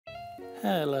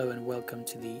Hello and welcome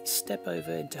to the step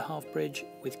over into half bridge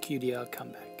with QDR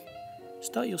comeback.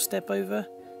 Start your step over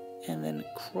and then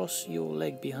cross your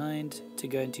leg behind to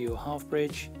go into your half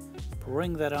bridge.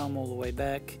 Bring that arm all the way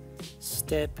back,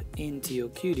 step into your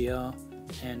QDR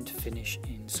and finish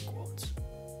in squats.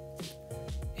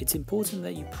 It's important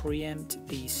that you preempt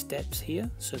these steps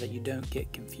here so that you don't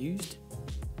get confused.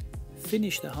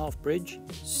 Finish the half bridge,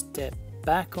 step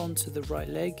back onto the right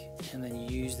leg and then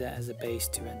use that as a base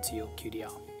to enter your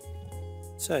QDR.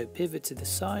 So pivot to the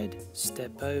side,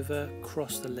 step over,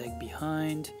 cross the leg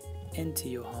behind, enter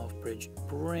your half bridge,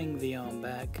 bring the arm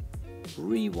back,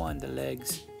 rewind the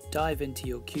legs, dive into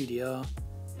your QDR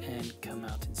and come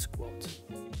out in squat.